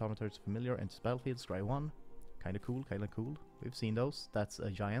 1/3. When Thaumaturge's Familiar enters battlefield, scry 1. Kinda cool. We've seen those. That's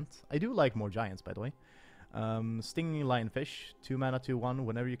a giant. I do like more giants, by the way. Stinging Lionfish, 2 mana, 2/1.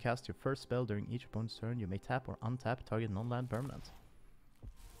 Whenever you cast your first spell during each opponent's turn, you may tap or untap target non-land permanent.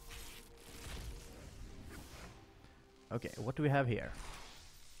 Okay, what do we have here?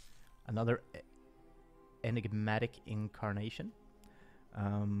 Another enigmatic incarnation.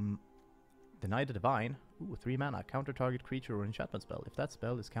 Deny the Divine. Ooh, 3 mana. Counter target creature or enchantment spell. If that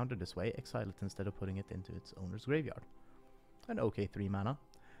spell is countered this way, exile it instead of putting it into its owner's graveyard. An okay 3 mana.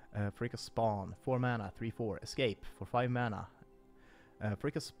 Fricka Spawn. 4 mana. 3/4. Escape. For 5 mana.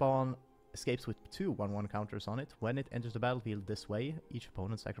 Fricka Spawn escapes with 2 1/1 counters on it. When it enters the battlefield this way, each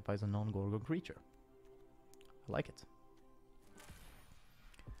opponent sacrifices a non-Gorgon creature. I like it.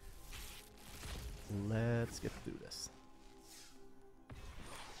 Let's get through this.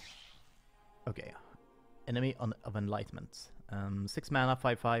 Okay. Enemy of Enlightenment. 6 mana,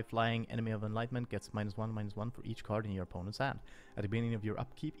 5/5, flying. Enemy of Enlightenment gets -1/-1 for each card in your opponent's hand. At the beginning of your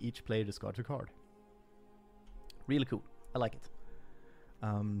upkeep, each player discards a card. Really cool. I like it.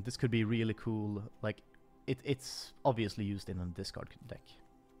 This could be really cool. Like, it's obviously used in a discard deck.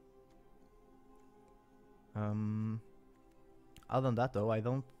 Other than that, though, I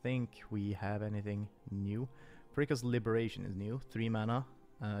don't think we have anything new. Fricka's Liberation is new. 3 mana.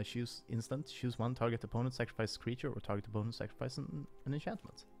 Choose instant. Choose 1 target opponent, sacrifice creature, or target opponent, sacrifice an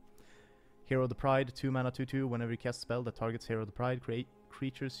enchantment. Hero of the Pride, 2 mana, 2/2. Whenever you cast a spell that targets Hero of the Pride, create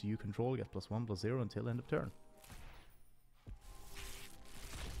creatures you control get +1/+0 until end of turn.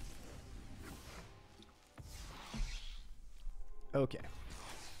 Okay.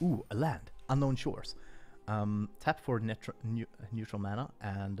 Ooh, a land. Unknown Shores. Tap for neutral mana,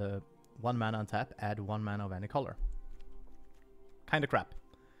 and 1 mana on tap, add 1 mana of any color. Kinda crap.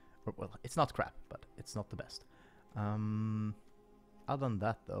 Or, well, it's not crap, but it's not the best. Other than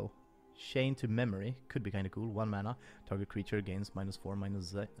that, though, Chain to Memory could be kinda cool. 1 mana, target creature gains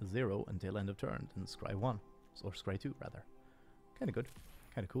 -4/-0 until end of turn, then scry 1. Or scry 2, rather. Kinda good.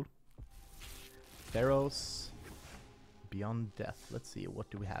 Kinda cool. Theros, Beyond Death. Let's see,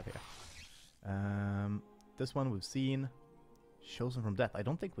 what do we have here? This one we've seen. Chosen from Death. I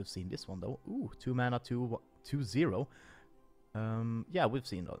don't think we've seen this one, though. Ooh, 2 mana, 2/0. Yeah, we've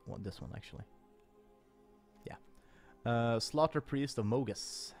seen this one, actually. Yeah. Slaughter Priest of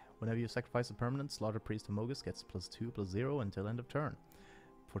Mogus. Whenever you sacrifice a permanent, Slaughter Priest of Mogus gets +2/+0 until end of turn.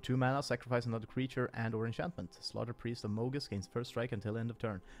 For 2 mana, sacrifice another creature and or enchantment. Slaughter Priest of Mogus gains first strike until end of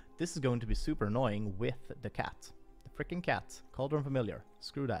turn. This is going to be super annoying with the cat. The freaking cat. Cauldron Familiar.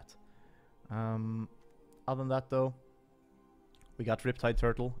 Screw that. Other than that, though, we got Riptide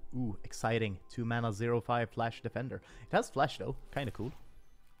Turtle. Ooh, exciting. 2 mana, 0/5 Flash Defender. It has Flash, though. Kinda cool.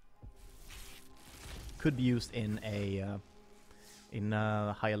 Could be used in a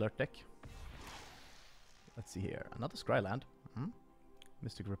High Alert deck. Let's see here. Another Scryland.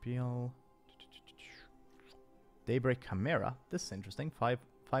 Mystic Repeal. Daybreak Chimera. This is interesting. 5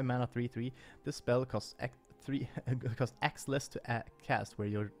 mana, 3/3. This spell costs costs X less to cast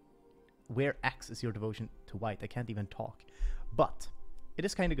where X is your devotion to white. I can't even talk. But it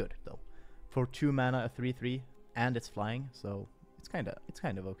is kind of good, though. For 2 mana, a 3/3, and it's flying, so it's kind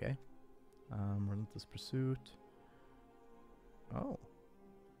of okay. Relentless Pursuit. Oh.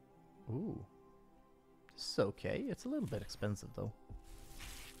 Ooh. It's okay. It's a little bit expensive though.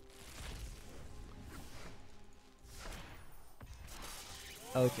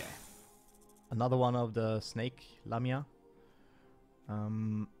 Okay. Another one of the Snake Lamia.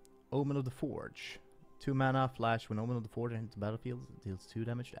 Omen of the Forge. 2 mana, flash. When Omen of the Forge enters the battlefield, it deals 2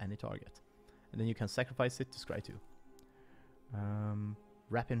 damage to any target. And then you can sacrifice it to scry 2.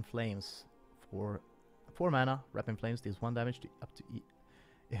 Wrap in Flames. For 4 mana, Wrap in Flames deals 1 damage to up to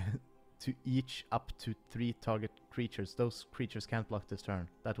to each up to 3 target creatures. Those creatures can't block this turn.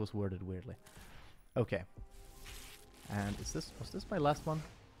 That was worded weirdly. Okay. And was this my last one?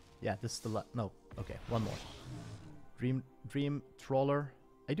 Yeah, this is the no. Okay, one more. Dream Trawler.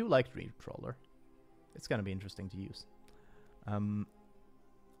 I do like Dream Trawler. It's gonna be interesting to use.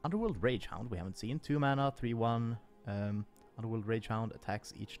 Underworld Ragehound we haven't seen. 2 mana, 3/1. Underworld Ragehound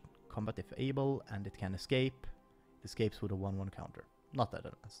attacks each combat if able, and it can escape. It escapes with a 1/1 counter. Not that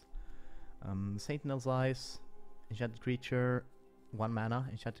advanced. Sentinel's Eyes. Enchanted creature. 1 mana.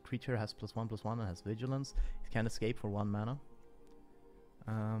 Enchanted creature has +1/+1 and has vigilance. It can escape for 1 mana.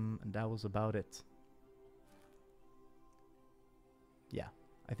 And that was about it. Yeah,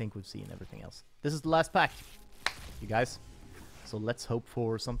 I think we've seen everything else. This is the last pack, you guys. So let's hope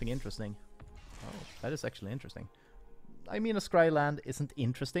for something interesting. Oh, that is actually interesting. I mean, a Scryland isn't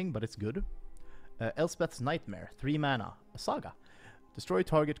interesting, but it's good. Elspeth's Nightmare, 3 mana, a saga. Destroy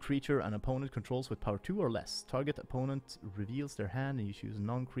target creature an opponent controls with power 2 or less. Target opponent reveals their hand and you choose a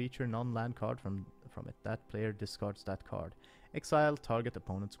non-creature, non-land card from it. That player discards that card. Exile target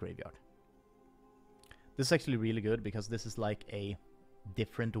opponent's graveyard. This is actually really good because this is like a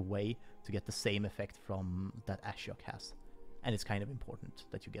different way to get the same effect from that Ashiok has. And it's kind of important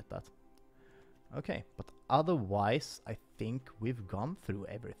that you get that. Okay, but otherwise I think we've gone through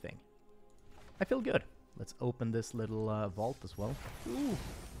everything. I feel good. Let's open this little vault as well. Ooh.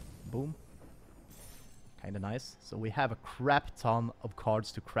 Boom. Kinda nice. So we have a crap ton of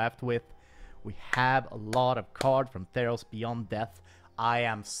cards to craft with. We have a lot of cards from Theros Beyond Death. I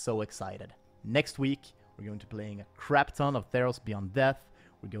am so excited. Next week, we're going to be playing a crap ton of Theros Beyond Death.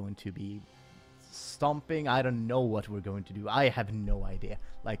 We're going to be stomping. I don't know what we're going to do. I have no idea.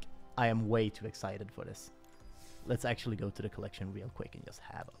 Like, I am way too excited for this. Let's actually go to the collection real quick and just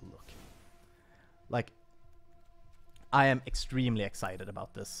have a look. Like, I am extremely excited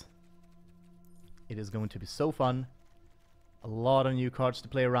about this. It is going to be so fun. A lot of new cards to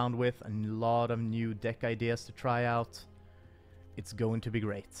play around with, and a lot of new deck ideas to try out. It's going to be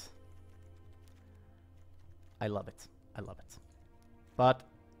great. I love it. I love it. But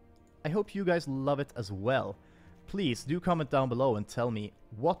I hope you guys love it as well. Please do comment down below and tell me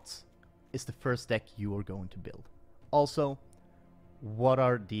what is the first deck you are going to build. Also, what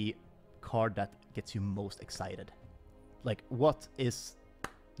are the card that gets you most excited? Like, what is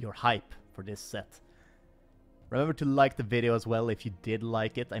your hype for this set? Remember to like the video as well if you did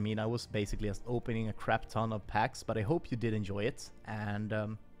like it. I mean, I was basically just opening a crap ton of packs, but I hope you did enjoy it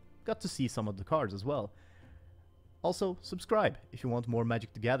and got to see some of the cards as well. Also, subscribe if you want more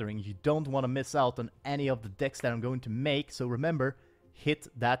Magic the Gathering. You don't want to miss out on any of the decks that I'm going to make, so remember, hit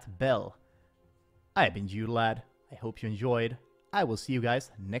that bell. I have been Udalad. I hope you enjoyed. I will see you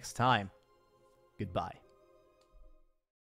guys next time. Goodbye.